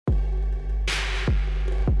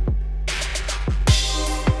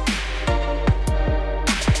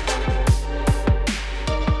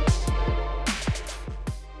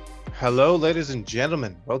Hello, ladies and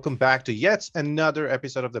gentlemen. Welcome back to yet another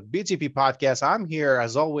episode of the BTP podcast. I'm here,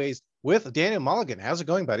 as always, with Daniel Mulligan. How's it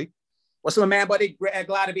going, buddy? What's up, man, buddy?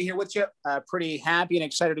 Glad to be here with you. Pretty happy and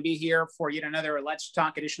excited to be here for yet another Let's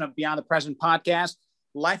Talk edition of Beyond the Present podcast.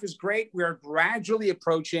 Life is great. We are gradually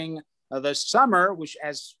approaching the summer, which,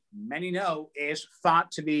 as many know, is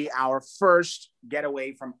thought to be our first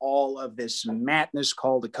getaway from all of this madness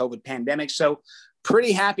called the COVID pandemic. So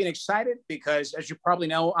pretty happy and excited because, as you probably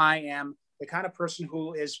know, I am the kind of person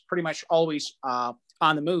who is pretty much always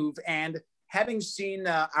on the move. And having seen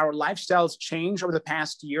our lifestyles change over the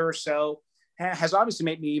past year or so has obviously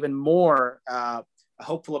made me even more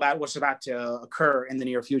hopeful about what's about to occur in the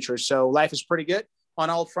near future. So life is pretty good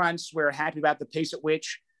on all fronts. We're happy about the pace at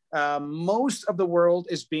which most of the world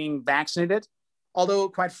is being vaccinated. Although,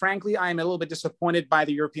 quite frankly, I am a little bit disappointed by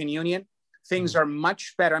the European Union. Things are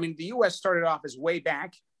much better. I mean, the U.S. started off as way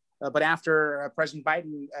back, but after President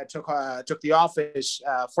Biden took the office,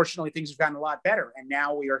 fortunately, things have gotten a lot better. And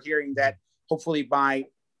now we are hearing that hopefully by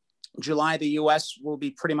July, the U.S. will be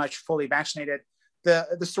pretty much fully vaccinated.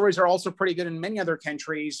 The stories are also pretty good in many other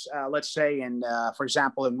countries. Let's say, for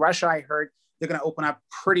example, in Russia, I heard they're going to open up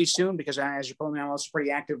pretty soon because, as you probably know, it's pretty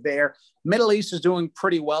active there. Middle East is doing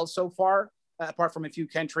pretty well so far, apart from a few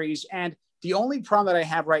countries. And the only problem that I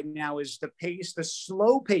have right now is the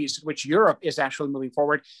slow pace at which Europe is actually moving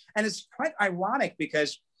forward. And it's quite ironic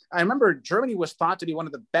because I remember Germany was thought to be one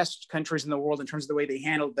of the best countries in the world in terms of the way they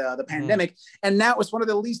handled the pandemic. And now it's one of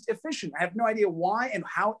the least efficient. I have no idea why and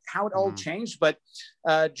how it all changed. But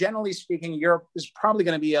generally speaking, Europe is probably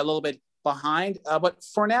going to be a little bit behind. But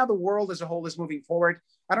for now, the world as a whole is moving forward.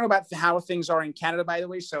 I don't know about how things are in Canada, by the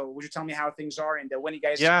way. So would you tell me how things are and when you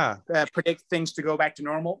guys predict things to go back to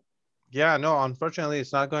normal? Yeah, no, unfortunately,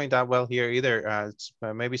 it's not going that well here either. It's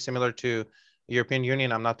maybe similar to European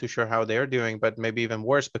Union. I'm not too sure how they're doing, but maybe even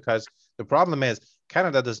worse because the problem is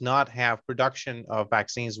Canada does not have production of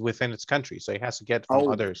vaccines within its country. So it has to get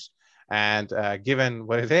from others. And given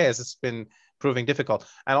what it is, it's been proving difficult.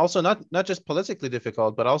 And also not just politically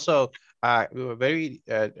difficult, but also very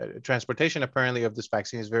transportation apparently of this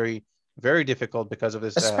vaccine is very difficult because of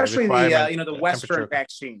this especially the Western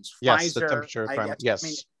vaccines. Yes, Pfizer, the temperature requirement.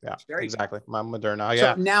 Yes, exactly. Moderna.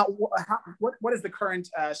 So now, what is the current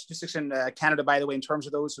statistics in Canada, by the way, in terms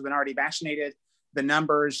of those who've been already vaccinated? The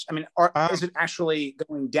numbers. I mean, is it actually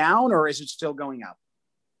going down or is it still going up?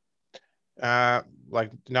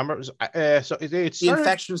 Like numbers. So it's the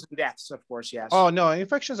infections and deaths, of course. Yes. Oh no,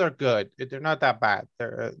 infections are good. They're not that bad.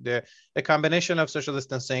 They're the combination of social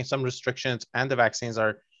distancing, some restrictions, and the vaccines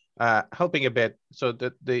are helping a bit. So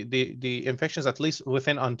the infections, at least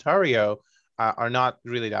within Ontario, are not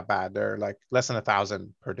really that bad. They're like less than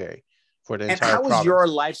 1,000 per day for the entire province. And how is your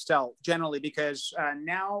lifestyle generally? Because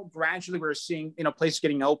now gradually we're seeing places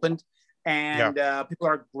getting opened and people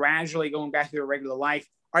are gradually going back to their regular life.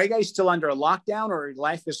 Are you guys still under a lockdown or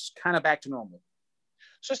life is kind of back to normal?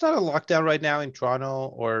 So it's not a lockdown right now in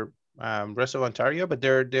Toronto or rest of Ontario, but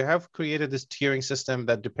they have created this tiering system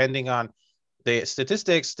that depending on the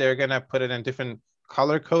statistics, they're going to put it in different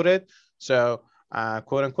color coded. So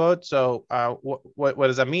quote unquote. So what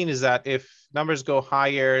does that mean is that if numbers go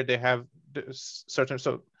higher, they have certain,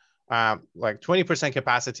 like 20%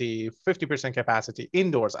 capacity, 50% capacity,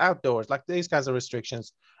 indoors, outdoors, like these kinds of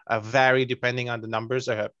restrictions vary depending on the numbers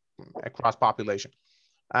across population.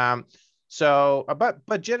 But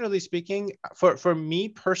generally speaking, for me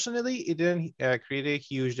personally, it didn't create a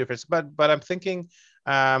huge difference. But I'm thinking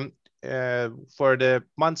for the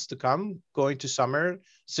months to come, going to summer,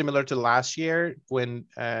 similar to last year when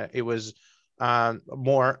it was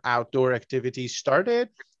more outdoor activities started.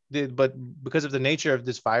 But because of the nature of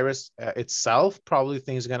this virus itself, probably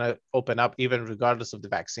things are going to open up even regardless of the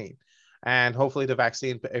vaccine. And hopefully the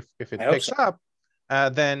vaccine, if it picks up,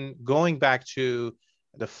 then going back to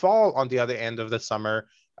the fall on the other end of the summer,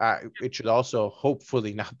 it should also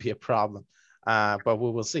hopefully not be a problem. But we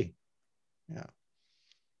will see. Yeah.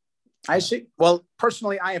 I see. Well,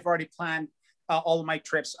 personally, I have already planned all of my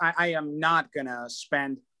trips. I am not going to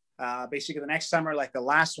spend basically the next summer like the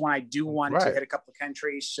last one. I do want to hit a couple of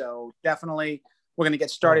countries. So definitely we're going to get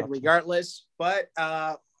started regardless. But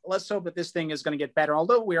let's hope that this thing is going to get better.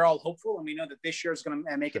 Although we're all hopeful and we know that this year is going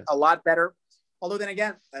to make it a lot better. Although then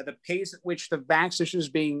again, the pace at which the vaccination is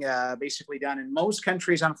being basically done in most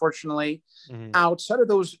countries, unfortunately, outside of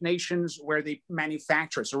those nations where they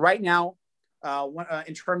manufacture. So right now,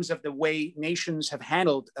 in terms of the way nations have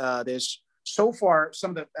handled this so far,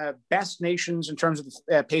 some of the best nations in terms of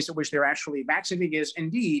the pace at which they're actually vaccinating is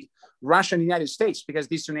indeed Russia and the United States, because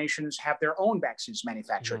these two nations have their own vaccines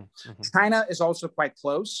manufactured. China is also quite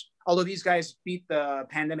close, although these guys beat the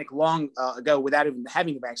pandemic long ago without even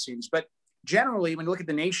having the vaccines. But generally, when you look at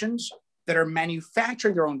the nations that are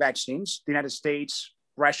manufacturing their own vaccines, the United States,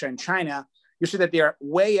 Russia, and China, you see that they are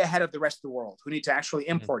way ahead of the rest of the world who need to actually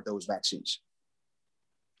import those vaccines.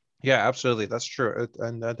 Yeah, absolutely. That's true.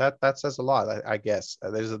 And that says a lot, I guess.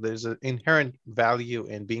 There's an inherent value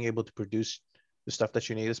in being able to produce the stuff that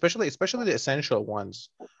you need, especially the essential ones,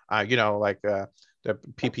 like the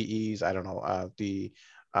PPEs, I don't know, the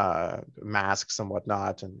masks and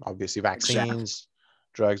whatnot, and obviously vaccines,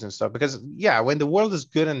 drugs and stuff. Because when the world is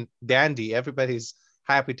good and dandy, everybody's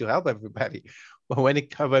happy to help everybody. But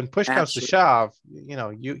when push comes to shove,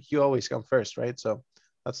 you always come first, right? So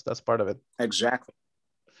that's part of it. Exactly.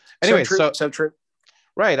 Anyway, so true.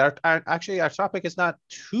 Right. Our topic is not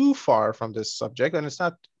too far from this subject, and it's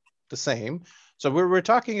not the same. So we're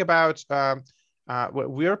talking about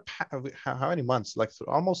we're how many months? Like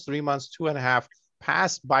almost 3 months, 2.5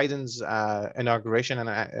 past Biden's inauguration and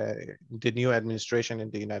the new administration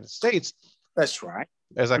in the United States. That's right.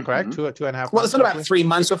 Is that correct? 2.5. Well, it's not about 3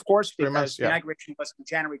 months, of course, because the inauguration was on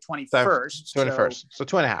January 21st. 21st. So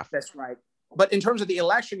 2.5. That's right. But in terms of the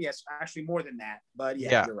election, yes, actually more than that. But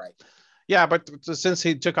you're right. Yeah, but since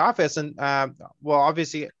he took office, and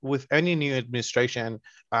obviously with any new administration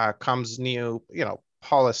comes new,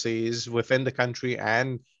 policies within the country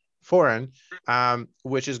and foreign,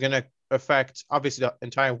 which is going to affect obviously the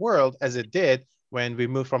entire world, as it did when we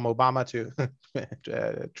moved from Obama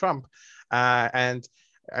to Trump, and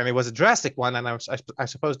it was a drastic one. And I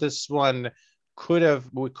suppose this one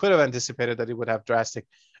we could have anticipated that it would have drastic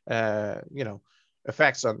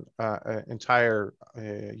effects on entire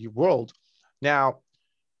world. Now,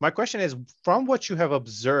 my question is, from what you have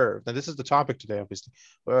observed, and this is the topic today, obviously,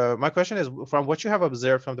 my question is, from what you have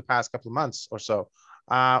observed from the past couple of months or so,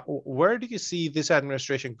 where do you see this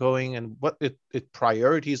administration going, and what its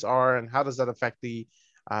priorities are, and how does that affect the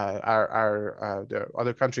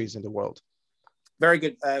other countries in the world? Very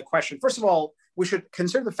good question. First of all, we should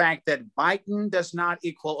consider the fact that Biden does not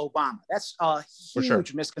equal Obama. That's a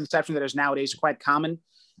huge misconception that is nowadays quite common.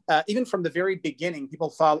 Even from the very beginning, people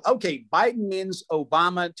thought, okay, Biden means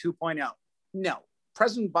Obama 2.0. No,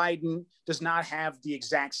 President Biden does not have the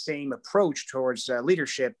exact same approach towards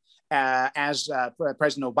leadership as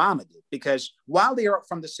President Obama did, because while they are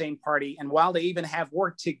from the same party and while they even have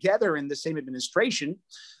worked together in the same administration,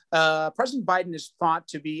 President Biden is thought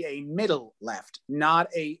to be a middle left, not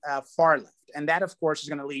a far left. And that, of course, is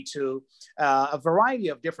going to lead to a variety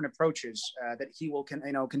of different approaches that he will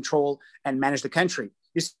control and manage the country.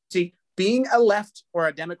 You see, being a left or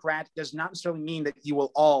a Democrat does not necessarily mean that you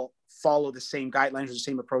will all follow the same guidelines or the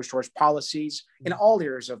same approach towards policies in all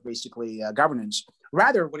areas of basically governance.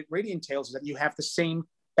 Rather, what it really entails is that you have the same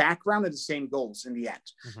background and the same goals in the end.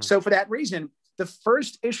 So for that reason, the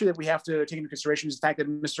first issue that we have to take into consideration is the fact that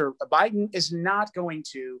Mr. Biden is not going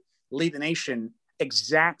to lead the nation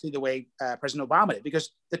exactly the way President Obama did,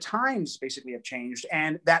 because the times basically have changed,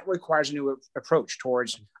 and that requires a new approach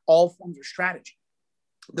towards all forms of strategy.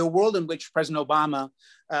 The world in which President Obama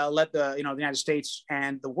led the United States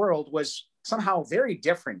and the world was somehow very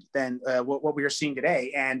different than what we are seeing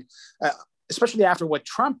today, and especially after what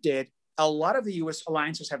Trump did. A lot of the U.S.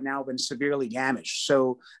 alliances have now been severely damaged.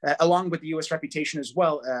 So, along with the U.S. reputation as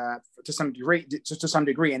well, to some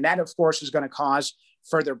degree, and that, of course, is going to cause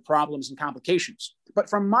further problems and complications. But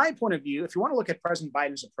from my point of view, if you want to look at President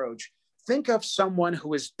Biden's approach, think of someone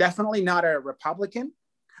who is definitely not a Republican,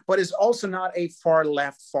 but is also not a far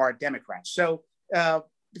left, far Democrat. So,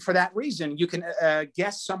 for that reason, you can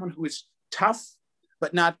guess someone who is tough,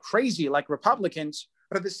 but not crazy like Republicans,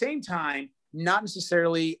 but at the same time, not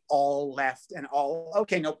necessarily all left and all,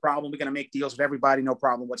 okay, no problem, we're going to make deals with everybody, no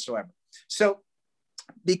problem whatsoever. So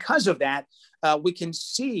because of that, we can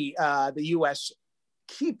see the U.S.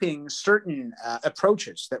 keeping certain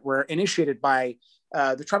approaches that were initiated by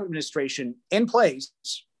the Trump administration in place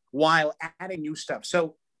while adding new stuff.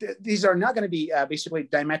 So these are not going to be basically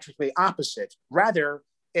diametrically opposite. Rather,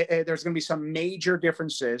 there's going to be some major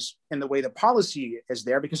differences in the way the policy is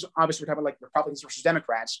there, because obviously we're talking about like Republicans versus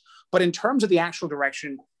Democrats. But in terms of the actual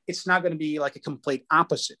direction, it's not going to be like a complete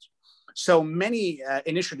opposite. So many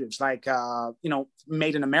initiatives like,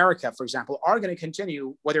 Made in America, for example, are going to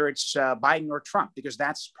continue, whether it's Biden or Trump, because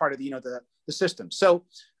that's part of the system. So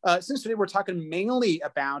since today we're talking mainly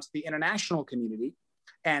about the international community,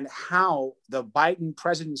 and how the Biden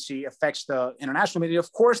presidency affects the international media,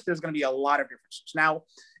 of course, there's going to be a lot of differences. Now,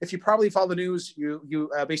 if you probably follow the news, you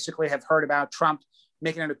basically have heard about Trump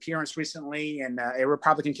making an appearance recently in a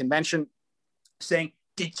Republican convention saying,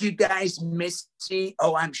 "Did you guys miss me?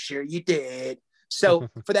 Oh, I'm sure you did." So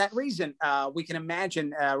for that reason, we can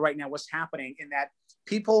imagine right now what's happening in that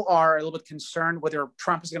people are a little bit concerned whether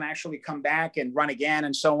Trump is going to actually come back and run again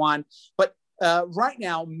and so on. But right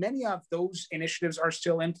now, many of those initiatives are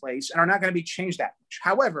still in place and are not going to be changed that much.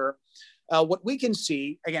 However, what we can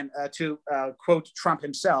see, again, to quote Trump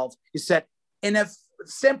himself, is that in a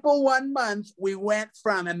simple 1 month, we went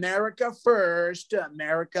from America first to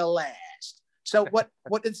America last. So what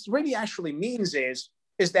it really actually means is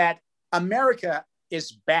that America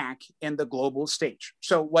is back in the global stage.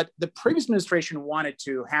 So what the previous administration wanted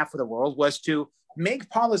to have for the world was to make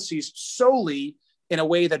policies solely in a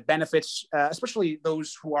way that benefits, especially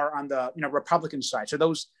those who are on the Republican side. So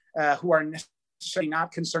those who are necessarily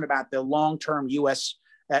not concerned about the long-term U.S.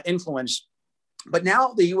 Influence. But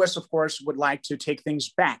now the U.S., of course, would like to take things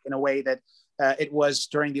back in a way that it was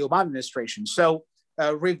during the Obama administration. So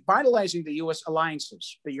revitalizing the U.S.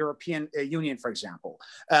 alliances, the European Union, for example,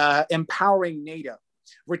 empowering NATO,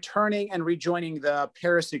 returning and rejoining the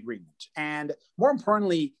Paris Agreement, and more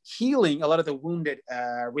importantly, healing a lot of the wounded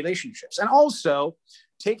relationships, and also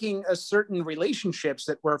taking certain relationships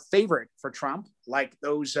that were favored for Trump, like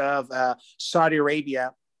those of Saudi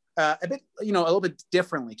Arabia, a bit, a little bit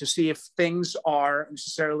differently to see if things are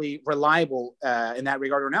necessarily reliable in that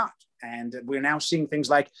regard or not. And we're now seeing things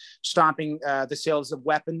like stopping the sales of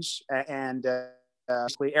weapons and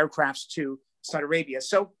basically aircrafts to Saudi Arabia.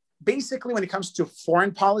 So basically, when it comes to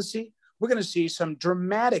foreign policy, we're going to see some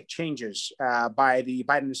dramatic changes by the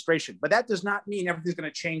Biden administration. But that does not mean everything's going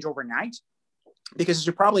to change overnight, because as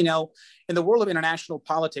you probably know, in the world of international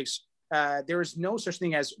politics, there is no such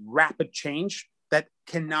thing as rapid change that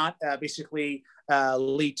cannot basically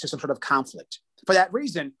lead to some sort of conflict. For that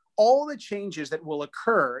reason, all the changes that will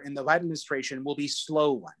occur in the Biden administration will be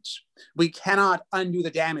slow ones. We cannot undo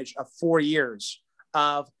the damage of 4 years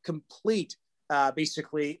of complete,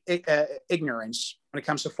 basically, ignorance when it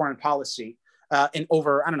comes to foreign policy in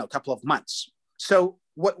over, a couple of months. So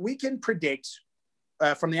what we can predict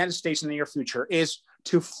from the United States in the near future is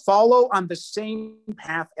to follow on the same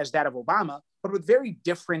path as that of Obama, but with very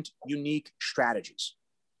different, unique strategies.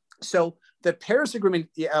 So the Paris Agreement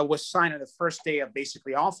was signed on the first day of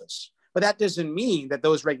basically office, but that doesn't mean that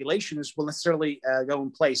those regulations will necessarily go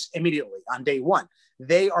in place immediately on day one.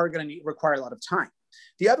 They are going to require a lot of time.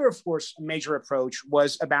 The other, of course, major approach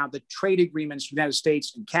was about the trade agreements with the United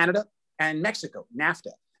States and Canada and Mexico,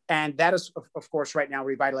 NAFTA. And that is, of course, right now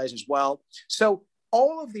revitalized as well. So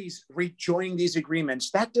all of these rejoining these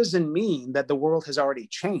agreements, that doesn't mean that the world has already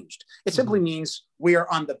changed. It simply means we are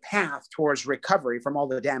on the path towards recovery from all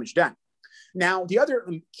the damage done. Now, the other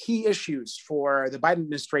key issues for the Biden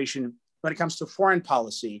administration when it comes to foreign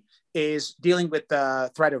policy is dealing with the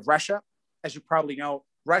threat of Russia. As you probably know,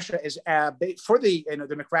 Russia is, for the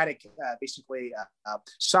democratic,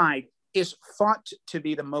 side, is thought to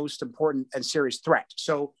be the most important and serious threat.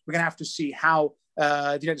 So we're going to have to see how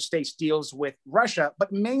the United States deals with Russia,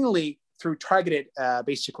 but mainly through targeted,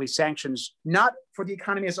 sanctions, not for the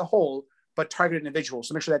economy as a whole, but targeted individuals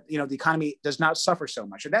to make sure that the economy does not suffer so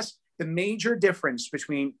much. And that's the major difference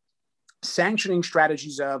between sanctioning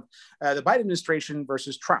strategies of the Biden administration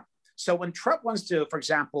versus Trump. So when Trump wants to, for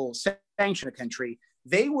example, sanction a country,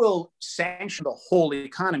 they will sanction the whole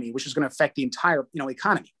economy, which is going to affect the entire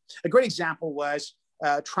economy. A great example was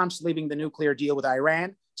Trump's leaving the nuclear deal with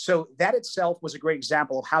Iran. So that itself was a great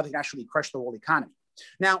example of how they can actually crush the whole economy.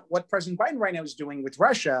 Now, what President Biden right now is doing with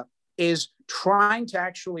Russia is trying to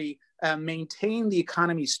actually maintain the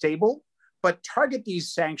economy stable, but target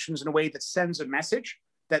these sanctions in a way that sends a message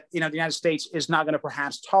that the United States is not going to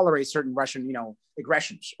perhaps tolerate certain Russian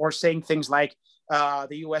aggressions, or saying things like the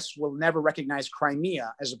U.S. will never recognize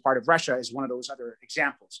Crimea as a part of Russia is one of those other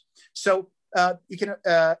examples. So you can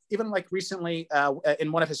even like recently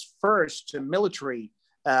in one of his first military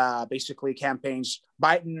campaigns,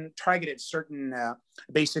 Biden targeted certain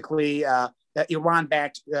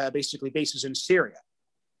Iran-backed bases in Syria.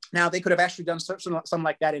 Now, they could have actually done something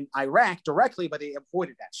like that in Iraq directly, but they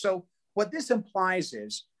avoided that. So what this implies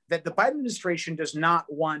is that the Biden administration does not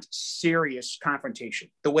want serious confrontation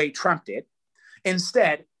the way Trump did.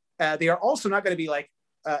 Instead, they are also not going to be like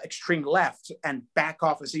extreme left and back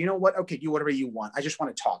off and say, you know what, okay, do whatever you want. I just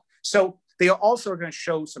want to talk. So they are also going to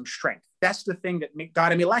show some strength. That's the thing that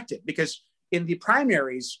got him elected, because in the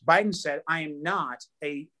primaries, Biden said, I am not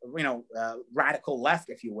a radical left,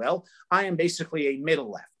 if you will. I am basically a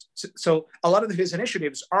middle left. So a lot of his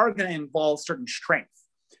initiatives are going to involve certain strength,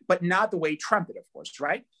 but not the way Trump did, of course,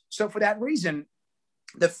 right? So for that reason,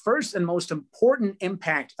 the first and most important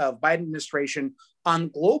impact of Biden administration on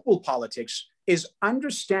global politics is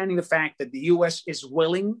understanding the fact that the U.S. is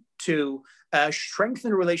willing to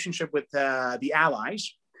strengthen the relationship with the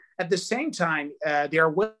allies. At the same time, they are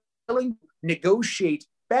willing to negotiate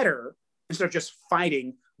better instead of just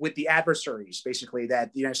fighting with the adversaries, basically,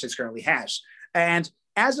 that the United States currently has. And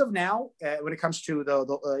as of now, when it comes to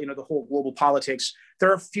the whole global politics, there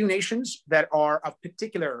are a few nations that are of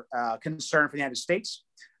particular concern for the United States,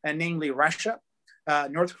 namely Russia,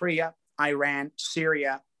 North Korea, Iran,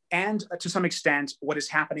 Syria, and to some extent, what is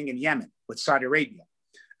happening in Yemen with Saudi Arabia.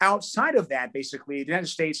 Outside of that, basically, the United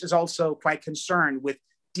States is also quite concerned with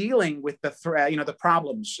dealing with the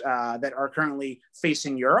problems that are currently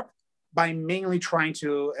facing Europe by mainly trying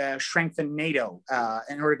to strengthen NATO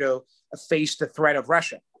in order to face the threat of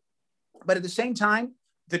Russia. But at the same time,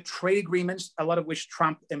 the trade agreements, a lot of which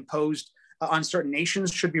Trump imposed on certain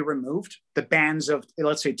nations, should be removed. The bans of,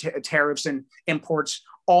 let's say, tariffs and imports,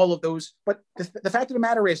 all of those. But the fact of the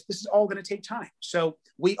matter is, this is all going to take time. So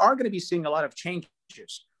we are going to be seeing a lot of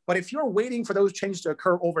changes. But if you're waiting for those changes to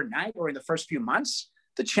occur overnight or in the first few months,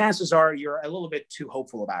 the chances are you're a little bit too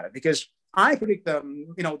hopeful about it, because I predict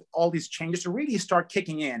all these changes to really start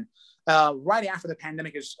kicking in right after the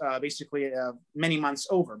pandemic is basically many months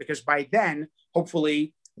over, because by then,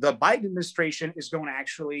 hopefully, the Biden administration is going to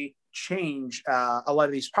actually change a lot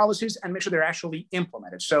of these policies and make sure they're actually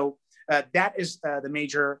implemented. So that is the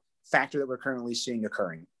major factor that we're currently seeing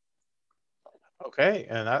occurring. Okay,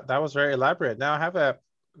 and that was very elaborate. Now I have a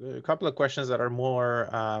couple of questions that are more,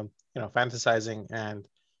 fantasizing and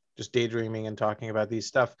just daydreaming and talking about these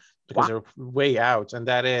stuff, because they're way out. And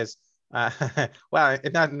that is, well,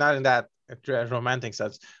 not in that romantic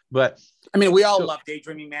sense, but I mean, we all love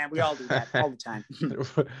daydreaming, man. We all do that all the time.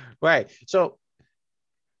 Right. So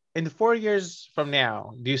in 4 years from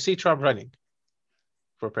now, do you see Trump running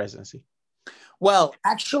for presidency? Well,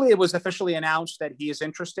 actually, it was officially announced that he is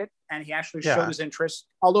interested, and he actually showed his interest,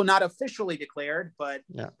 although not officially declared. But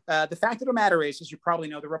the fact of the matter is, as you probably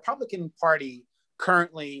know, the Republican Party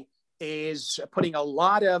currently is putting a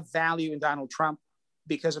lot of value in Donald Trump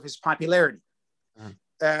because of his popularity.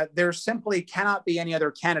 There simply cannot be any other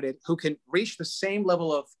candidate who can reach the same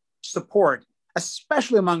level of support,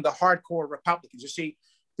 especially among the hardcore Republicans. You see,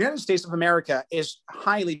 the United States of America is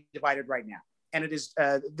highly divided right now. And it is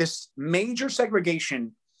this major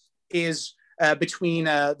segregation is between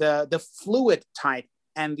the fluid type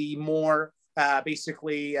and the more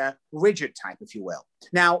basically rigid type, if you will.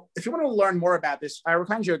 Now, if you want to learn more about this, I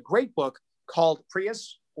recommend you a great book called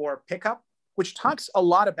Prius or Pickup, which talks a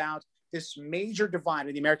lot about this major divide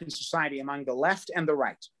in the American society among the left and the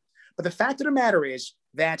right. But the fact of the matter is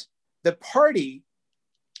that the party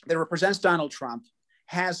that represents Donald Trump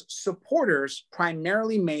has supporters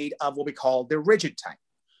primarily made of what we call the rigid type,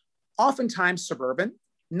 oftentimes suburban,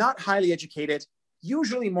 not highly educated,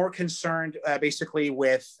 usually more concerned basically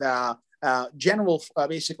with general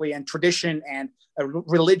basically and tradition and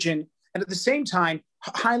religion, and at the same time,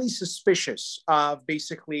 highly suspicious of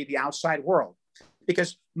basically the outside world,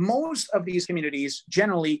 because most of these communities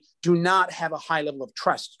generally do not have a high level of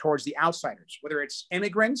trust towards the outsiders, whether it's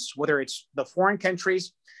immigrants, whether it's the foreign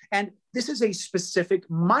countries. And this is a specific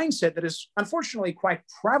mindset that is unfortunately quite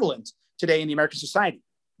prevalent today in the American society,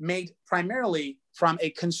 made primarily from a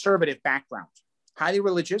conservative background, highly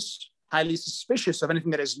religious, highly suspicious of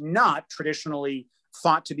anything that is not traditionally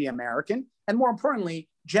thought to be American, and more importantly,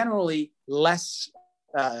 generally less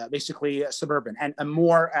basically suburban and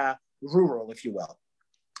more rural, if you will.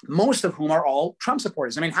 Most of whom are all Trump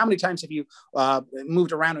supporters. I mean, how many times have you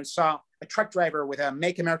moved around and saw a truck driver with a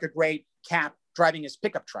Make America Great cap driving his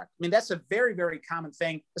pickup truck? I mean, that's a very, very common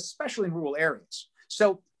thing, especially in rural areas.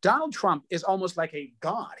 So Donald Trump is almost like a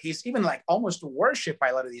god. He's even like almost worshipped by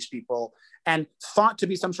a lot of these people and thought to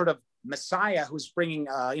be some sort of messiah who's bringing,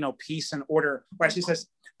 peace and order. Or as he says,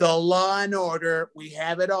 the law and order, we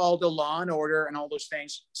have it all, the law and order and all those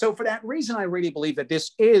things. So for that reason, I really believe that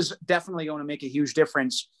this is definitely going to make a huge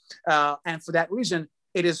difference. And for that reason,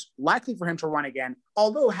 it is likely for him to run again,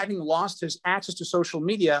 although having lost his access to social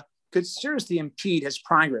media could seriously impede his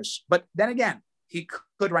progress. But then again, he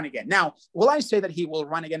could run again. Now, will I say that he will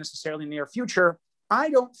run again necessarily in the near future? I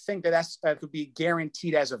don't think that could be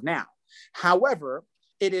guaranteed as of now. However,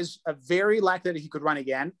 it is a very likely that he could run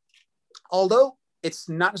again, although it's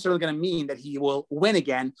not necessarily going to mean that he will win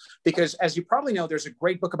again, because as you probably know, there's a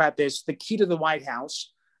great book about this, The Key to the White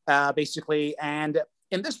House, basically. And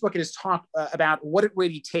in this book, it is talked about what it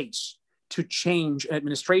really takes to change an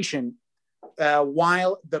administration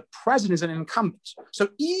while the president is an incumbent. So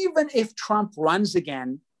even if Trump runs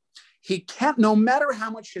again, he can't, no matter how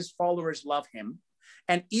much his followers love him,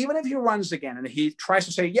 and even if he runs again and he tries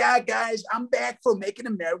to say, yeah, guys, I'm back for making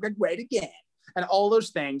America great again, and all those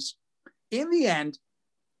things, in the end,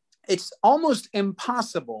 it's almost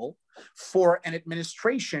impossible for an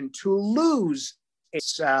administration to lose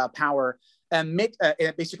its power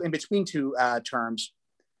basically in between two terms,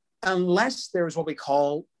 unless there is what we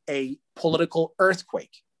call a political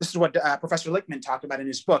earthquake. This is what Professor Lichtman talked about in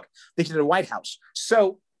his book, The Key to the White House.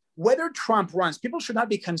 So whether Trump runs, people should not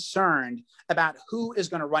be concerned about who is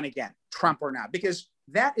going to run again, Trump or not, because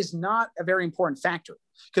that is not a very important factor.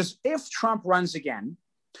 Because if Trump runs again,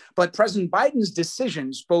 but President Biden's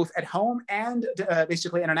decisions, both at home and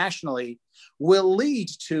basically internationally, will lead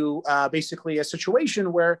to basically a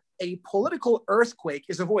situation where a political earthquake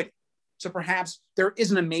is avoided. So perhaps there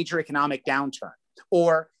isn't a major economic downturn,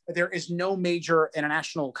 or there is no major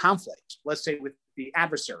international conflict, let's say with the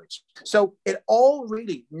adversaries. So it all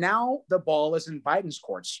really, now the ball is in Biden's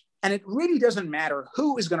courts, and it really doesn't matter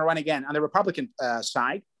who is going to run again on the Republican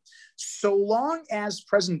side, so long as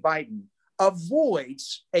President Biden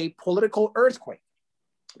avoids a political earthquake.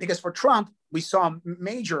 Because for Trump, we saw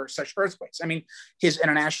major such earthquakes. I mean, his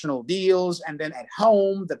international deals, and then at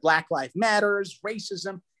home, the Black Lives Matters,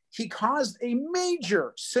 racism. He caused a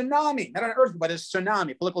major tsunami, not an earthquake, but a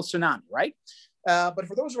tsunami, political tsunami, right? But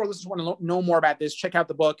for those who are listeners who want to know more about this, check out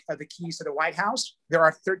the book, The Keys to the White House. There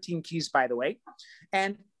are 13 keys, by the way.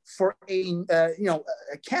 And for a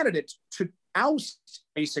candidate to oust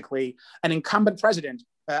basically an incumbent president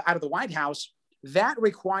out of the White House, that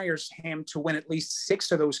requires him to win at least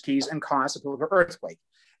 6 of those keys and cause a political earthquake.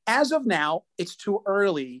 As of now, it's too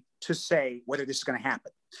early to say whether this is going to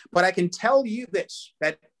happen. But I can tell you this,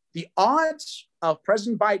 that the odds of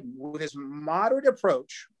President Biden with his moderate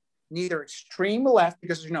approach, neither extreme left,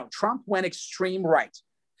 because Trump went extreme right.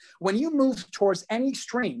 When you move towards any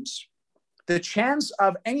extremes, the chance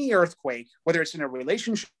of any earthquake, whether it's in a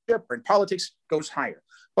relationship or in politics, goes higher.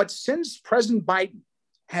 But since President Biden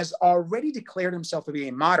has already declared himself to be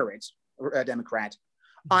a moderate Democrat,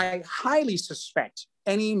 I highly suspect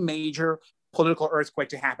any major political earthquake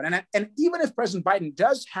to happen. And even if President Biden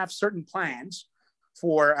does have certain plans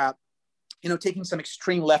for taking some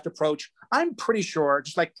extreme left approach, I'm pretty sure,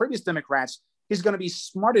 just like previous Democrats, he's going to be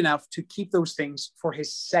smart enough to keep those things for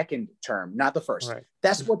his second term, not the first. Right.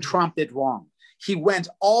 That's what Trump did wrong. He went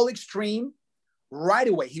all extreme right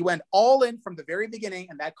away. He went all in from the very beginning,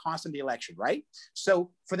 and that cost him the election, right?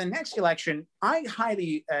 So for the next election, I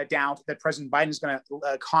highly doubt that President Biden is going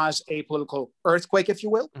to cause a political earthquake, if you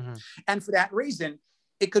will. Mm-hmm. And for that reason,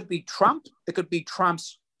 it could be Trump. It could be Trump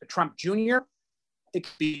Jr. It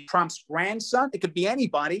could be Trump's grandson. It could be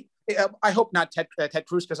anybody. I hope not Ted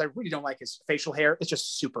Cruz, because I really don't like his facial hair. It's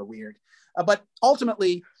just super weird. But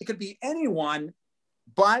ultimately, it could be anyone.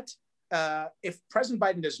 But if President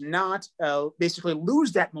Biden does not basically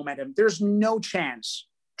lose that momentum, there's no chance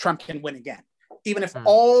Trump can win again. Even if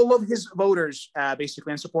all of his voters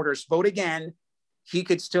basically and supporters vote again, he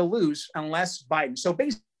could still lose unless Biden. So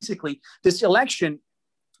basically, this election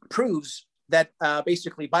proves that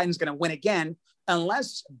basically Biden's going to win again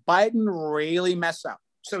unless Biden really mess up.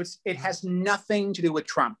 So it has nothing to do with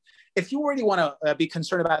Trump. If you really want to be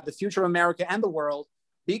concerned about the future of America and the world,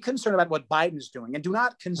 be concerned about what Biden is doing, and do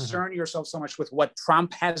not concern yourself so much with what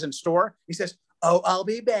Trump has in store. He says, "Oh, I'll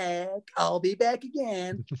be back. I'll be back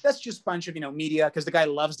again." That's just a bunch of media, because the guy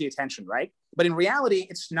loves the attention, right? But in reality,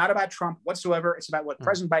 it's not about Trump whatsoever. It's about what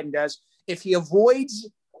President Biden does. If he avoids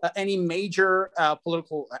any major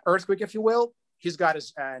political earthquake, if you will, he's got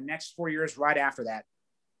his next 4 years right after that.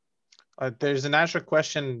 There's a natural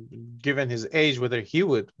question, given his age, whether he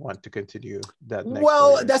would want to continue that next.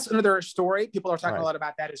 Well, that's another story. People are talking a lot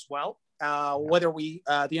about that as well. Whether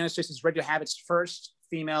the United States is ready to have its first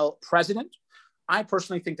female president. I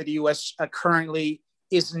personally think that the U.S. Currently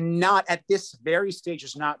is not, at this very stage,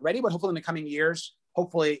 is not ready. But hopefully in the coming years,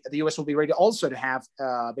 hopefully the U.S. will be ready also to have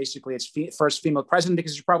basically its first female president,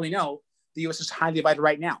 because you probably know the U.S. is highly divided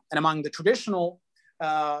right now. And among the traditional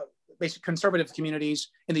basic conservative communities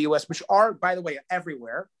in the U.S., which are, by the way,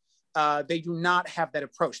 everywhere, they do not have that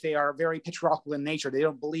approach. They are very patriarchal in nature. They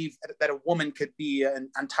don't believe that a woman could be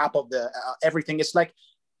on top of the everything. It's like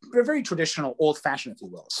they're very traditional, old-fashioned, if you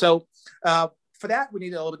will. So for that, we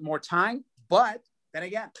need a little bit more time. But then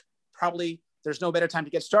again, probably there's no better time to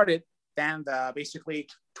get started than basically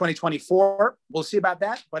 2024. We'll see about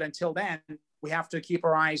that. But until then, we have to keep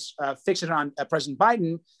our eyes fixed on President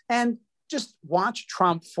Biden and just watch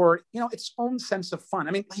Trump for, its own sense of fun.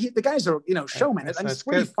 I mean, the guy's a, showman. It's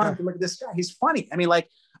really fun to look at this guy. He's funny. I mean, like,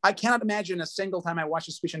 I cannot imagine a single time I watched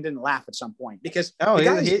a speech and didn't laugh at some point, because Oh, the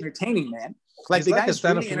guy is entertaining, man. Like, the guy is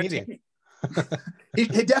really entertaining. He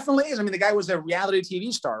definitely is. I mean, the guy was a reality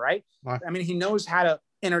TV star, right? I mean, he knows how to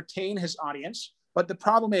entertain his audience. But the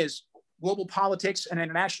problem is, global politics and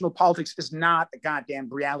international politics is not a goddamn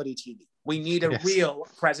reality TV. We need a real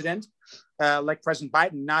president like President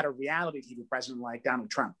Biden, not a reality TV president like Donald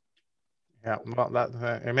Trump. Yeah, well,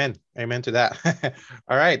 amen to that.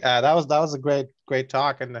 All right, that was a great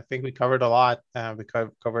talk, and I think we covered a lot. We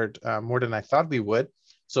covered more than I thought we would.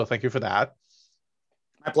 So thank you for that.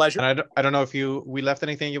 My pleasure. And I don't know if we left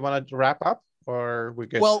anything you wanted to wrap up, or we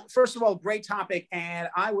good? Well, first of all, great topic, and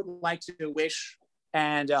I would like to wish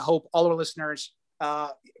and hope all our listeners,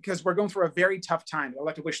 because we're going through a very tough time. I'd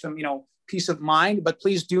like to wish them, peace of mind. But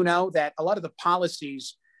please do know that a lot of the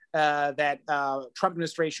policies that Trump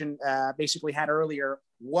administration basically had earlier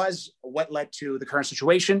was what led to the current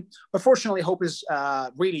situation. But fortunately, hope is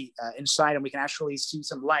really inside, and we can actually see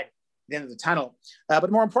some light at the end of the tunnel. But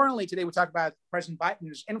more importantly, today we talk about President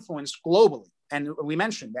Biden's influence globally. And we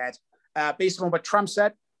mentioned that based on what Trump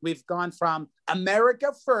said, we've gone from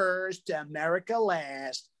America first to America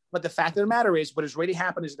last. But the fact of the matter is, what has really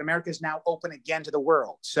happened is that America is now open again to the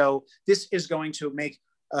world. So this is going to make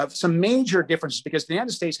some major differences, because the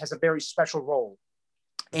United States has a very special role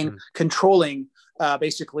in controlling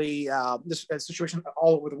basically this situation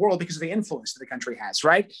all over the world because of the influence that the country has,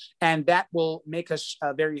 right? And that will make us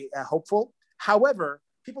very hopeful. However,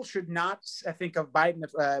 people should not think of Biden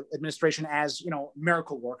administration as,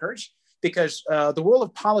 miracle workers, because the world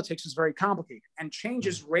of politics is very complicated and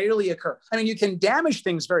changes rarely occur. I mean, you can damage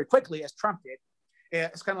things very quickly, as Trump did.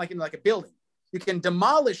 It's kind of like in like a building. You can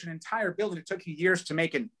demolish an entire building. It took you years to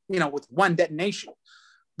make it, with one detonation,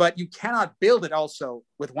 but you cannot build it also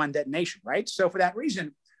with one detonation, right? So for that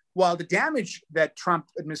reason, while the damage that Trump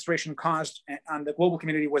administration caused on the global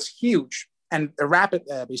community was huge and rapid,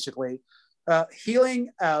 basically, healing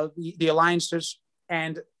the alliances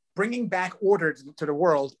and bringing back order to the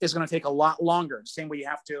world is going to take a lot longer. The same way you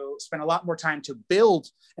have to spend a lot more time to build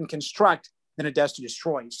and construct than it does to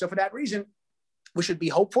destroy. So for that reason, we should be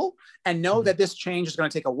hopeful and know that this change is going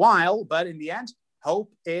to take a while, but in the end,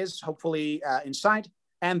 hope is hopefully in sight,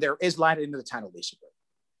 and there is light into the tunnel, basically.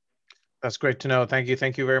 That's great to know. Thank you.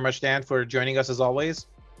 Thank you very much, Dan, for joining us as always.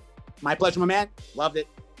 My pleasure, my man. Loved it.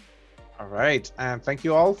 All right. And thank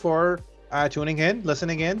you all for tuning in,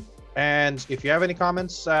 listening in. And if you have any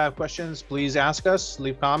comments, questions, please ask us,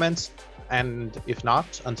 leave comments. And if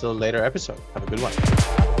not, until later episode, have a good one.